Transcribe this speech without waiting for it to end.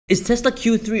Is Tesla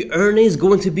Q3 earnings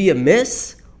going to be a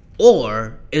miss?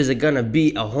 Or is it gonna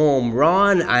be a home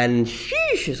run and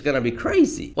sheesh, it's gonna be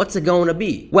crazy? What's it gonna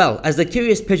be? Well, as the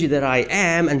curious Pejjy that I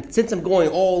am, and since I'm going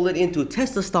all in into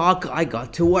Tesla stock, I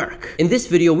got to work. In this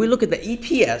video, we look at the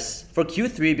EPS for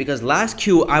Q3 because last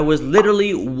Q, I was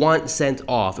literally 1 cent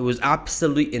off. It was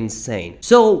absolutely insane.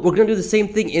 So we're gonna do the same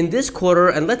thing in this quarter,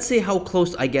 and let's see how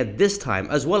close I get this time,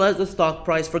 as well as the stock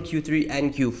price for Q3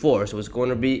 and Q4. So it's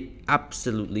gonna be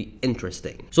absolutely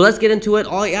interesting. So let's get into it.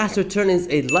 All I ask to return is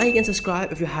a like and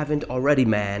subscribe if you haven't already,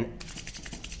 man.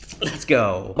 Let's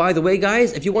go. By the way,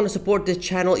 guys, if you want to support this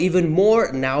channel even more,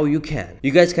 now you can.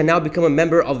 You guys can now become a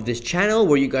member of this channel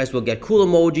where you guys will get cool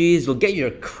emojis. You'll get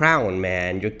your crown,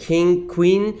 man. Your king,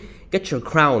 queen. Get your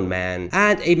crown, man.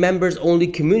 And a members only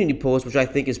community post, which I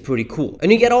think is pretty cool. And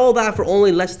you get all that for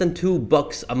only less than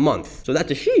 $2 a month. So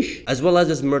that's a sheesh. As well as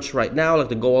this merch right now, like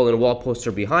the go all in wall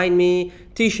poster behind me,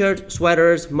 t-shirts,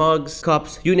 sweaters, mugs,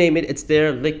 cups, you name it, it's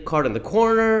there. Link card in the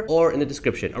corner or in the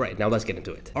description. All right, now let's get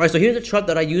into it. All right, so here's the chart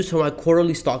that I use for my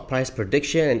quarterly stock price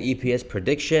prediction and EPS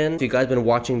prediction. If you guys been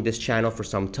watching this channel for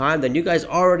some time, then you guys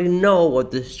already know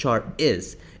what this chart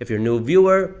is. If you're a new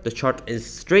viewer, the chart is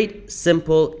straight,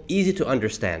 simple, easy to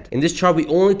understand. In this chart, we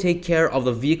only take care of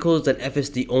the vehicles and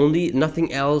FSD only,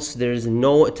 nothing else. There's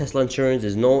no Tesla insurance,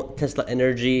 there's no Tesla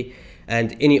energy,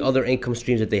 and any other income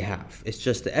streams that they have. It's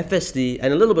just the FSD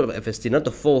and a little bit of FSD, not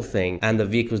the full thing, and the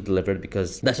vehicles delivered,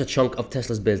 because that's a chunk of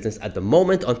Tesla's business at the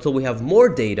moment. Until we have more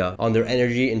data on their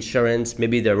energy, insurance,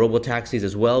 maybe their robo-taxis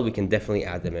as well, we can definitely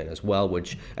add them in as well,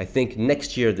 which I think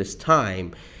next year this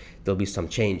time, there'll be some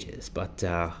changes, but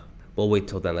we'll wait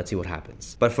till then. Let's see what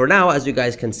happens. But for now, as you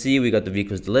guys can see, we got the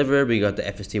vehicles delivered. We got the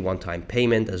FSD one-time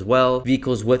payment as well.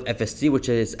 Vehicles with FSD, which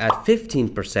is at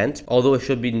 15%, although it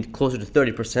should be closer to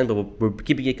 30%, but we're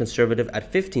keeping it conservative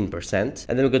at 15%.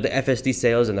 And then we got the FSD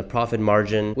sales and the profit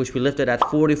margin, which we lifted at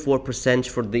 44%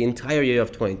 for the entire year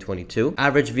of 2022.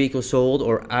 Average vehicle sold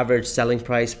or average selling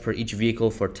price per each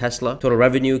vehicle for Tesla. Total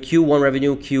revenue,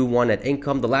 Q1 net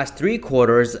income, the last 3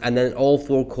 quarters, and then all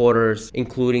 4 quarters,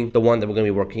 including the one that we're going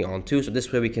to be working on too. So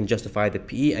this way we can justify the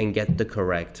PE and get the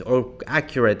correct or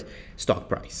accurate stock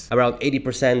price. Around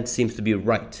 80% seems to be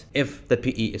right if the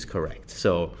PE is correct.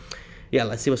 So yeah,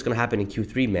 let's see what's gonna happen in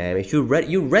Q3, man. If you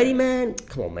ready, man?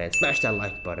 Come on, man. Smash that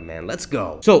like button, man. Let's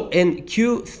go. So in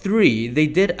Q3, they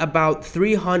did about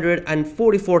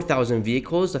 344,000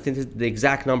 vehicles. I think the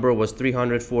exact number was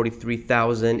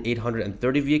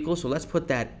 343,830 vehicles. So let's put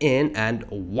that in, and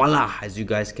voila! As you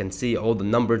guys can see, all the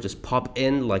numbers just pop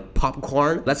in like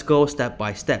popcorn. Let's go step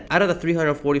by step. Out of the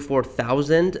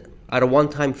 344,000, at a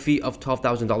one-time fee of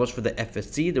 $12,000 for the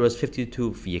FSC, there was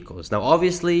 52 vehicles. Now,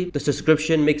 obviously, the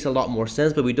subscription makes a lot more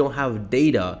sense, but we don't have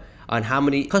data on how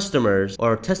many customers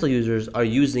or Tesla users are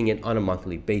using it on a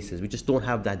monthly basis. We just don't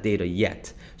have that data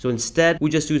yet. So instead, we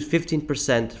just use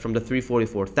 15% from the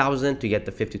 344,000 to get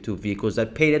the 52 vehicles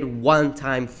that paid it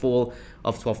one-time full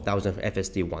of 12,000 for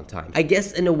FSD one time. I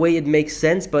guess in a way it makes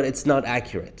sense, but it's not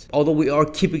accurate. Although we are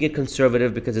keeping it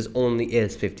conservative because it only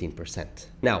is 15%.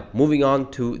 Now, moving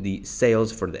on to the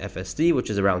sales for the FSD,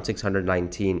 which is around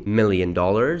 $619 million, and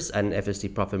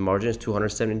FSD profit margin is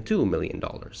 $272 million.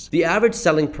 The average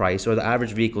selling price, or the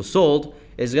average vehicle sold,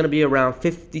 is going to be around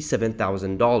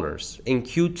 $57,000. In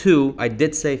Q2, I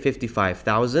did say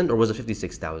 55,000, or was it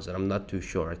 56,000? I'm not too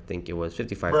sure. I think it was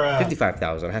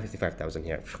 55,000. I have 55,000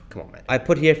 here. Come on, man. I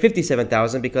put here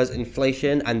 57,000 because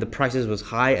inflation and the prices was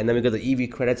high, and then we got the EV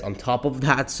credits on top of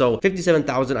that. So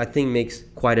 57,000, I think, makes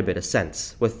quite a bit of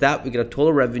sense. With that, we get a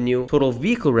total revenue, total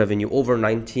vehicle revenue over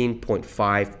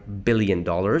 $19.5 billion,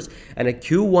 and a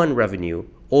Q1 revenue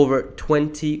over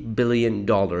 $20 billion,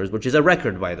 which is a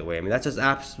record, by the way. I mean, that's just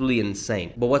absolutely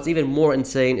insane. But what's even more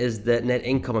insane is the net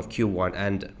income of Q1.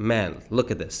 And man,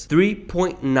 look at this. Over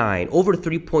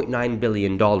 $3.9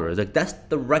 billion. Like, that's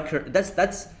the record.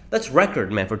 That's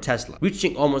record, man, for Tesla.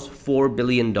 Reaching almost $4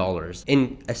 billion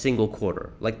in a single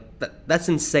quarter. Like, that's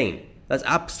insane. That's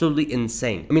absolutely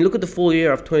insane. I mean, look at the full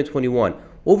year of 2021.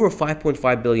 Over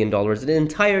 $5.5 billion in an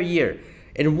entire year.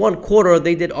 In one quarter,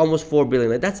 they did almost $4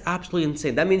 billion. Like, that's absolutely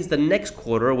insane. That means the next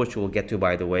quarter, which we'll get to,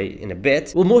 by the way, in a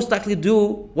bit, will most likely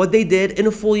do what they did in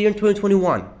a full year in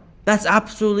 2021. That's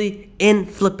absolutely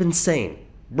insane.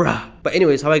 Bruh. But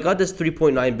anyways, how I got this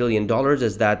 $3.9 billion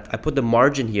is that I put the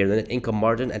margin here, the net income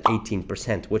margin, at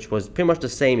 18%, which was pretty much the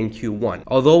same in Q1.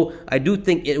 Although I do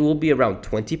think it will be around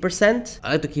 20%.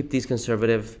 I like to keep these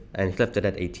conservative and left it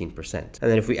at 18%. And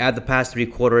then if we add the past 3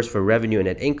 quarters for revenue and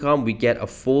net income, we get a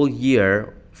full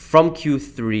year from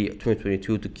Q3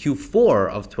 2022 to Q4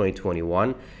 of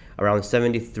 2021 around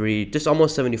 73, just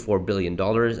almost $74 billion,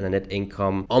 and a net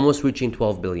income almost reaching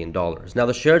 $12 billion. Now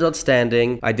the shares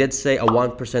outstanding, I did say a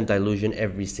 1% dilution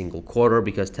every single quarter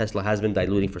because Tesla has been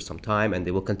diluting for some time, and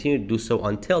they will continue to do so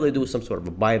until they do some sort of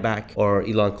a buyback or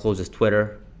Elon closes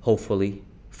Twitter, hopefully.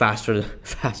 Faster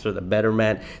the better,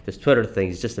 man. This Twitter thing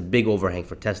is just a big overhang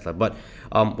for Tesla. But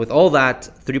with all that,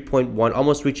 3.1,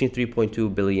 almost reaching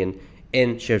 3.2 billion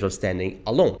in shares outstanding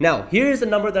alone. Now, here's the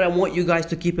number that I want you guys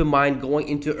to keep in mind going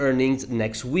into earnings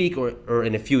next week or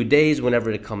in a few days,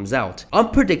 whenever it comes out. I'm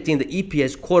predicting the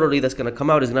EPS quarterly that's gonna come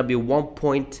out is gonna be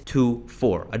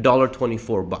 1.24,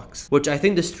 $1.24, which I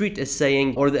think the street is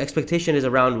saying, or the expectation is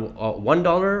around $1,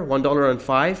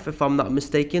 $1.05, if I'm not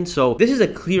mistaken. So this is a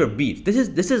clear beat. This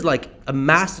is like a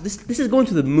massive, this is going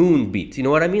to the moon beat. You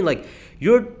know what I mean? Like,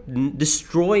 you're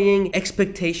destroying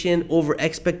expectation over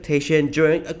expectation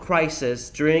during a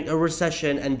crisis, during a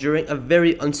recession, and during a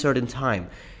very uncertain time.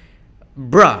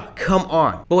 Bruh, come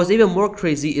on. But what's even more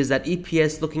crazy is that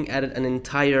EPS, looking at it an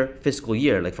entire fiscal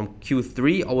year, like from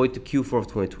Q3 all the way to Q4 of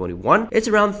 2021, it's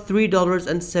around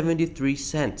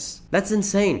 $3.73. That's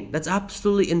insane. That's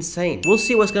absolutely insane. We'll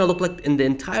see what's gonna look like in the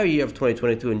entire year of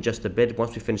 2022 in just a bit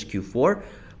once we finish Q4.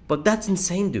 But that's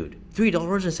insane, dude.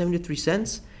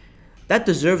 $3.73? That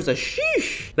deserves a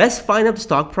sheesh. Let's find out the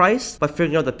stock price by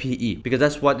figuring out the PE, because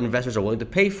that's what investors are willing to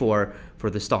pay for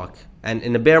the stock. And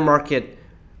in the bear market,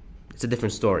 it's a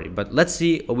different story, but let's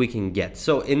see what we can get.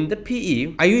 So in the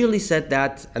PE, I usually said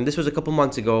that, and this was a couple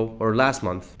months ago or last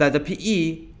month, that the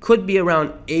PE could be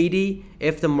around 80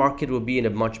 if the market will be in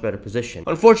a much better position.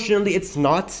 Unfortunately, it's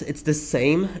not. It's the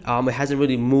same. It hasn't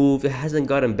really moved. It hasn't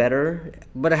gotten better,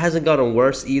 but it hasn't gotten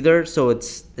worse either. So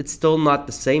it's still not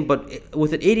the same. But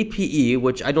with an 80 PE,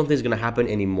 which I don't think is going to happen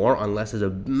anymore unless there's a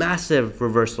massive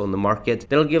reversal in the market,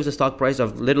 that'll give us a stock price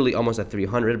of literally almost at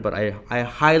 300. But I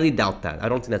highly doubt that. I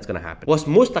don't think that's going to happen. What's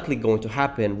most likely going to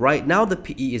happen right now, the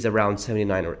PE is around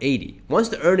 79 or 80. Once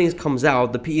the earnings comes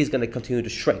out, the PE is going to continue to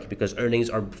shrink because earnings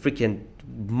are freaking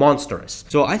monstrous.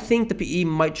 So I think the PE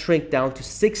might shrink down to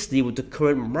 60 with the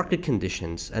current market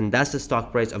conditions, and that's the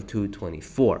stock price of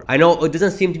 224. I know it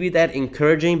doesn't seem to be that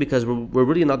encouraging because we're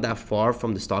really not that far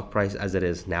from the stock price as it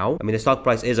is now. I mean, the stock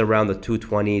price is around the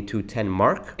 220, 210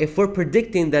 mark. If we're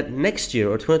predicting that next year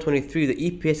or 2023 the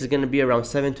EPS is going to be around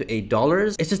 $7 to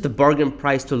 $8, it's just a bargain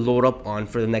price to load up on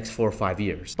for the next 4 or 5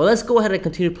 years. But let's go ahead and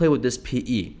continue to play with this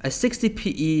PE. A 60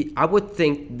 PE, I would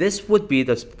think this would be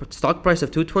the stock price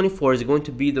of 224 is going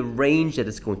to be the range that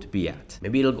it's going to be at.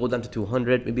 Maybe it'll go down to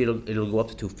 200, maybe it'll go up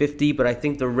to 250, but I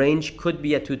think the range could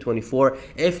be at 224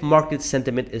 if market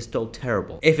sentiment is still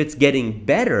terrible. If it's getting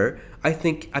better, I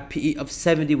think a PE of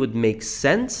 70 would make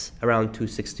sense, around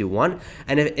 261.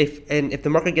 And if the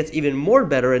market gets even more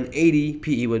better, an 80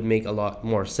 PE would make a lot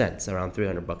more sense, around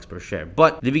 $300 per share.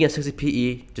 But leaving at 60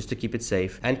 PE just to keep it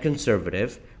safe and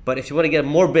conservative. But if you want to get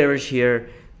more bearish here,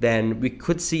 then we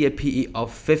could see a PE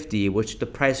of 50, which the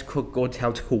price could go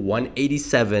down to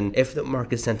 187 if the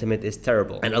market sentiment is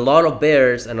terrible. And a lot of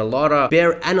bears and a lot of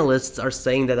bear analysts are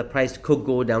saying that the price could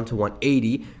go down to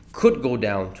 180, could go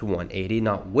down to 180,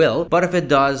 not will. But if it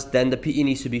does, then the PE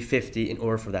needs to be 50 in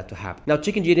order for that to happen. Now,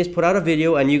 Chicken Genius put out a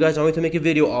video, and you guys are going to make a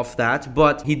video off that,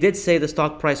 but he did say the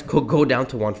stock price could go down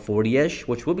to 140-ish,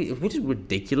 which is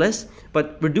ridiculous.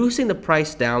 But reducing the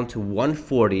price down to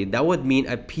 140, that would mean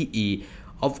a PE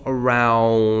of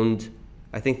around,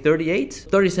 I think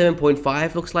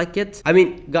 37.5 looks like it. I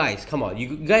mean, guys, come on.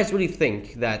 You guys really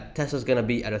think that Tesla's gonna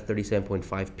be at a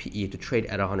 37.5 PE to trade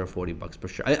at $140 per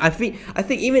share? I think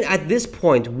even at this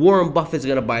point, Warren Buffett's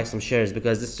gonna buy some shares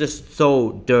because it's just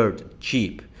so dirt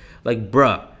cheap. Like,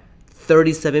 bruh,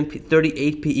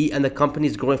 38 PE and the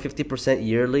company's growing 50%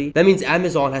 yearly. That means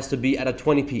Amazon has to be at a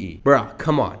 20 PE. Bruh,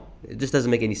 come on. It just doesn't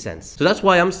make any sense. So that's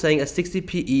why I'm saying a 60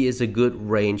 PE is a good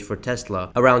range for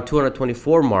Tesla, around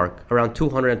 224 mark, around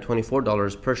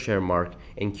 $224 per share mark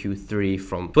in Q3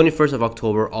 from 21st of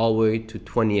October all the way to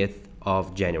 20th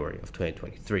of January of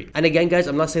 2023. And again, guys,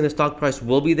 I'm not saying the stock price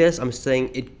will be this. I'm saying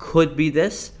it could be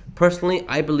this. Personally,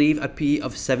 I believe a PE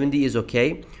of 70 is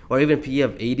okay, or even PE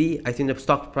of 80. I think the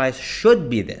stock price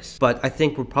should be this, but I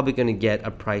think we're probably going to get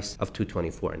a price of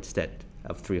 224 instead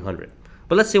of 300.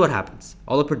 But let's see what happens.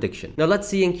 All the prediction. Now let's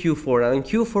see in Q4. Now in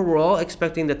Q4, we're all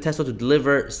expecting the Tesla to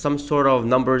deliver some sort of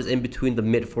numbers in between the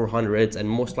mid 400s, and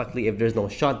most likely if there's no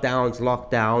shutdowns,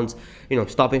 lockdowns,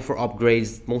 stopping for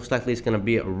upgrades, most likely it's gonna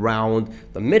be around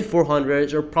the mid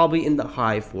 400s or probably in the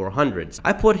high 400s.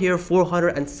 I put here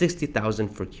 460,000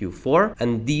 for Q4,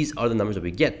 and these are the numbers that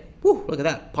we get. Woo, look at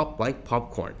that, pop like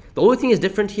popcorn. The only thing is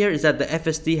different here is that the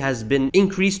FSD has been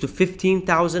increased to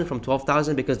 15,000 from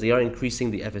 12,000 because they are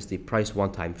increasing the FSD price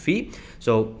one-time fee.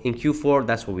 So in Q4,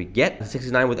 that's what we get.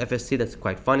 69 with FSD, that's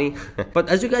quite funny. But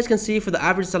as you guys can see, for the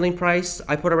average selling price,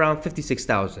 I put around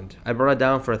 56,000. I brought it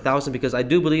down for 1,000 because I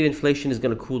do believe inflation is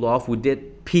going to cool off. We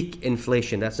did peak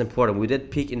inflation, that's important. We did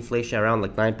peak inflation around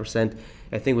like 9%.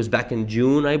 I think it was back in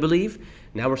June, I believe.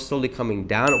 Now we're slowly coming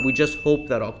down. We just hope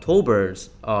that October's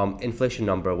inflation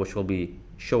number, which will be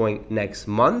showing next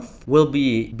month, will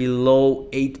be below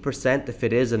 8%. If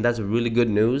it is, and that's really good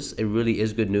news. It really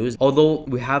is good news. Although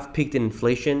we have peaked in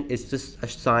inflation, it's just a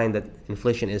sign that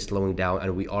inflation is slowing down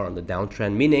and we are on the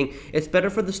downtrend, meaning it's better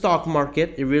for the stock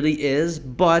market. It really is,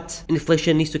 but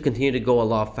inflation needs to continue to go a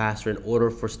lot faster in order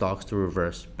for stocks to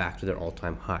reverse back to their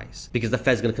all-time highs, because the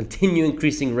Fed's going to continue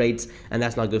increasing rates, and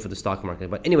that's not good for the stock market.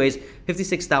 But anyways,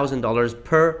 $56,000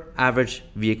 per average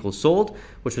vehicle sold,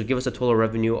 which would give us a total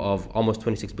revenue of almost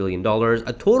 $26 billion,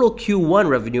 a total Q1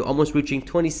 revenue almost reaching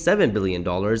 $27 billion.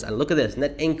 And look at this,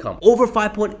 net income over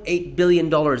 $5.8 billion.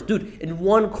 Dude, in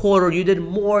one quarter, you did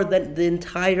more than the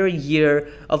entire year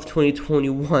of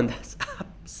 2021. That's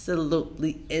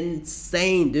absolutely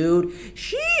insane, dude.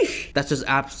 Sheesh. That's just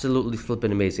absolutely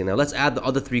flipping amazing. Now let's add the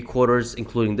other 3 quarters,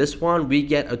 including this one. We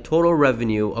get a total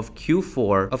revenue of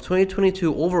Q4 of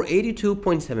 2022 over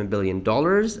 $82.7 billion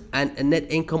and a net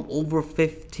income over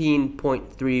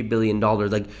 $15.3 billion.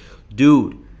 Like,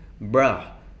 dude, bruh,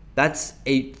 that's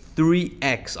a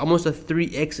 3x, almost a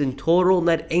 3x in total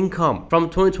net income from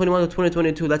 2021 to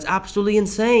 2022. That's absolutely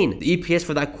insane. The EPS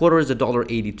for that quarter is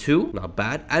 $1.82, not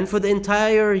bad. And for the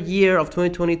entire year of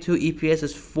 2022, EPS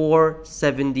is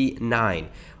 $4.79,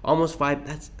 almost 5.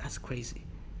 That's crazy.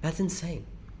 That's insane.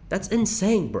 That's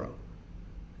insane, bro.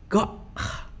 God.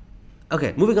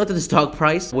 Okay, moving on to the stock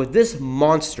price. With this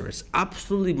monstrous,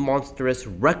 absolutely monstrous,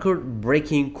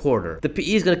 record-breaking quarter, the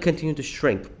PE is going to continue to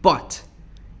shrink. But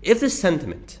if the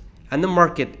sentiment and the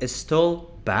market is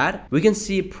still bad, we can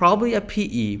see probably a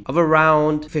PE of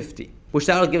around 50, which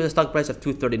that will give us a stock price of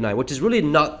 $239, which is really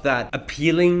not that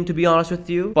appealing, to be honest with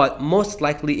you. But most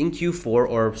likely in Q4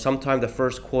 or sometime the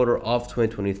first quarter of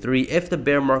 2023, if the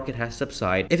bear market has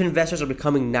subsided, if investors are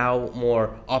becoming now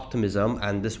more optimism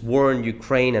and this war in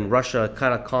Ukraine and Russia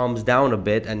kind of calms down a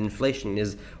bit and inflation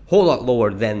is whole lot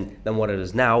lower than what it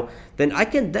is now, then I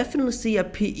can definitely see a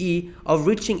PE of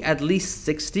reaching at least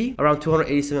 60, around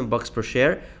 287 bucks per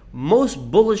share. Most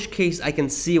bullish case I can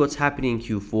see what's happening in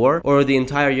Q4 or the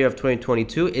entire year of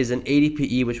 2022 is an 80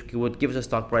 PE, which would give us a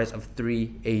stock price of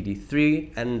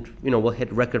 383, and we'll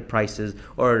hit record prices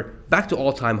or back to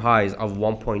all-time highs of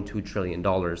 $1.2 trillion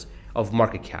of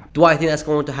market cap. Do I think that's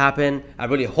going to happen? I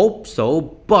really hope so,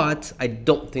 but I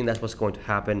don't think that's what's going to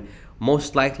happen.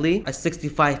 Most likely, a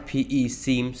 65 PE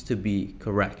seems to be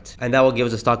correct. And that will give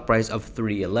us a stock price of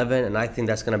 311, and I think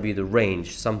that's going to be the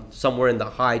range, somewhere in the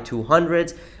high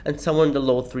 200s and somewhere in the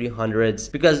low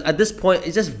 300s. Because at this point,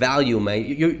 it's just value, man.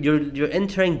 You're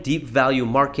entering deep value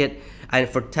market, and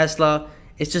for Tesla,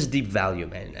 it's just deep value,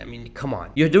 man. I mean, come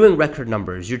on. You're doing record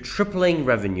numbers. You're tripling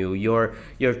revenue. You're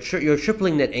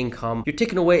tripling net income. You're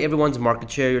taking away everyone's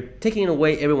market share. You're taking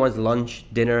away everyone's lunch,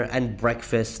 dinner, and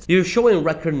breakfast. You're showing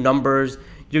record numbers.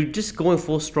 You're just going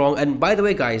full strong. And by the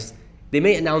way, guys, they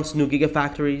may announce new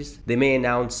gigafactories. They may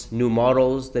announce new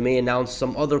models. They may announce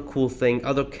some other cool thing,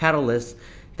 other catalysts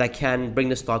that can bring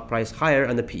the stock price higher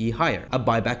and the PE higher. A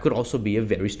buyback could also be a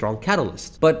very strong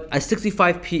catalyst. But a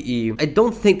 65 PE, I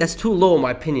don't think that's too low in my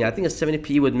opinion. I think a 70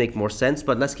 PE would make more sense,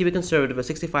 but let's keep it conservative. A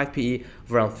 65 PE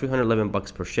of around 311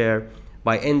 bucks per share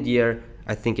by end year,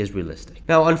 I think is realistic.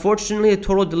 Now, unfortunately, the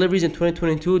total deliveries in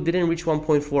 2022 didn't reach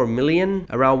 1.4 million,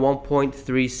 around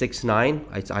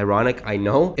 1.369. It's ironic, I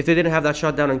know. If they didn't have that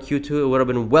shutdown in Q2, it would have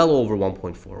been well over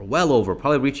 1.4, well over,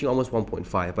 probably reaching almost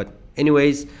 1.5. But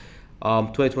anyways,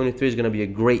 2023 is going to be a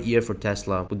great year for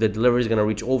Tesla, with the deliveries going to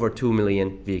reach over 2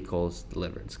 million vehicles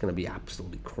delivered. It's going to be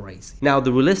absolutely crazy. Now,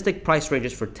 the realistic price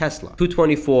ranges for Tesla,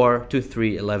 224 to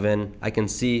 311. I can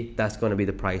see that's going to be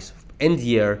the price end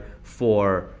year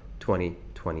for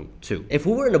 2022. If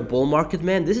we were in a bull market,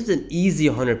 man, this is an easy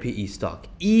 100 PE stock.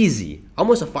 Easy.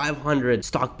 Almost a 500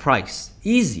 stock price.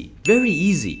 Easy. Very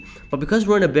easy. But because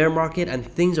we're in a bear market and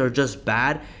things are just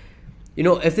bad,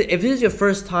 if this is your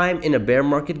first time in a bear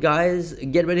market, guys,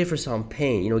 get ready for some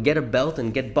pain. Get a belt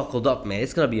and get buckled up, man.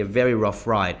 It's going to be a very rough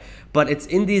ride. But it's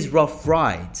in these rough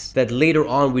rides that later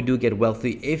on we do get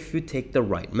wealthy if you take the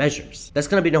right measures. That's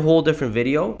going to be in a whole different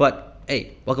video, but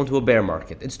hey, welcome to a bear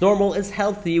market. It's normal, it's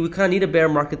healthy. We kind of need a bear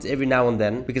market every now and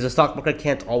then because the stock market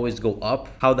can't always go up.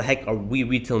 How the heck are we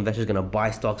retail investors going to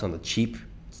buy stocks on the cheap?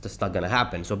 just not gonna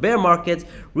happen. So bear markets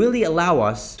really allow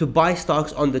us to buy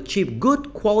stocks on the cheap,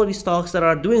 good quality stocks that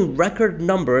are doing record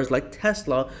numbers like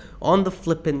Tesla on the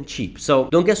flippin' cheap. So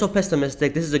don't get so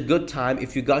pessimistic. This is a good time.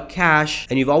 If you got cash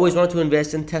and you've always wanted to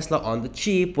invest in Tesla on the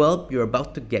cheap, well, you're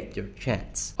about to get your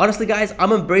chance. Honestly, guys,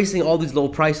 I'm embracing all these low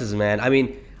prices, man. I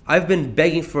mean, I've been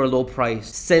begging for a low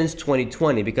price since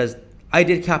 2020 because I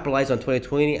did capitalize on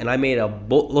 2020 and I made a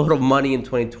boatload of money in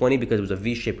 2020 because it was a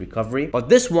V-shaped recovery. But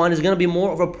this one is going to be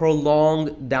more of a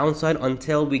prolonged downside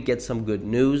until we get some good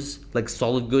news, like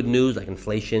solid good news, like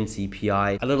inflation,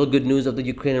 CPI, a little good news of the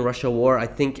Ukraine and Russia war. I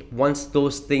think once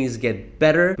those things get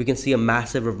better, we can see a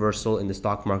massive reversal in the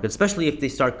stock market, especially if they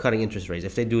start cutting interest rates.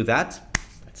 If they do that,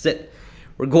 that's it.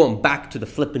 We're going back to the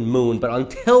flipping moon. But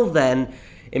until then,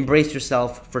 embrace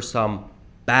yourself for some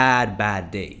bad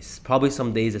days. Probably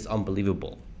some days it's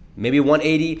unbelievable. Maybe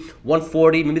 180,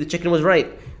 140, maybe the chicken was right.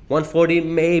 140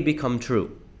 may become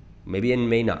true. Maybe it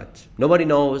may not. Nobody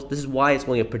knows. This is why it's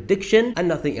only a prediction and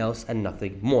nothing else and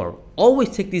nothing more. Always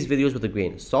take these videos with a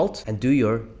grain of salt and do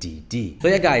your DD. So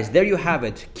yeah, guys, there you have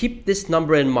it. Keep this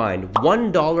number in mind.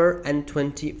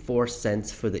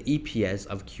 $1.24 for the EPS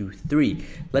of Q3.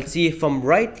 Let's see if I'm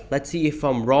right. Let's see if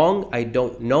I'm wrong. I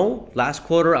don't know. Last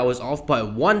quarter, I was off by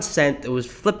 1 cent. It was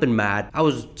flipping mad. I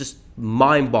was just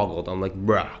mind boggled. I'm like,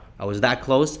 bruh, I was that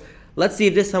close. Let's see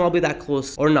if this time I'll be that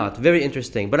close or not. Very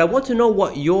interesting. But I want to know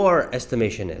what your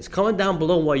estimation is. Comment down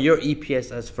below what your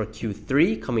EPS is for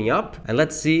Q3 coming up. And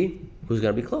let's see who's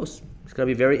going to be close. It's going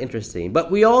to be very interesting. But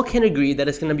we all can agree that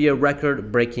it's going to be a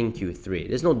record-breaking Q3.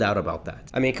 There's no doubt about that.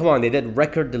 I mean, come on, they did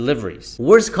record deliveries.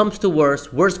 Worst comes to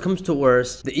worst,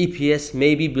 the EPS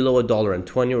may be below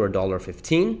 $1.20 or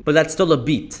 $1.15. But that's still a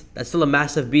beat. That's still a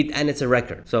massive beat and it's a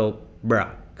record. So,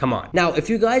 bruh. Come on. Now, if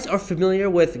you guys are familiar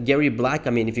with Gary Black,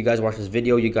 I mean, if you guys watch this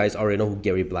video, you guys already know who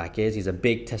Gary Black is. He's a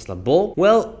big Tesla bull.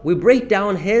 Well, we break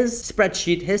down his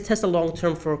spreadsheet, his Tesla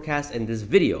long-term forecast in this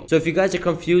video. So if you guys are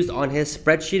confused on his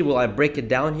spreadsheet, well, I break it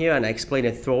down here and I explain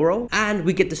it thorough. And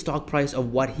we get the stock price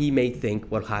of what he may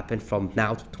think will happen from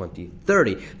now to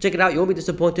 2030. Check it out. You won't be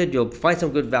disappointed. You'll find some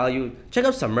good value. Check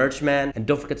out some merch, man. And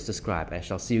don't forget to subscribe. I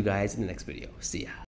shall see you guys in the next video. See ya.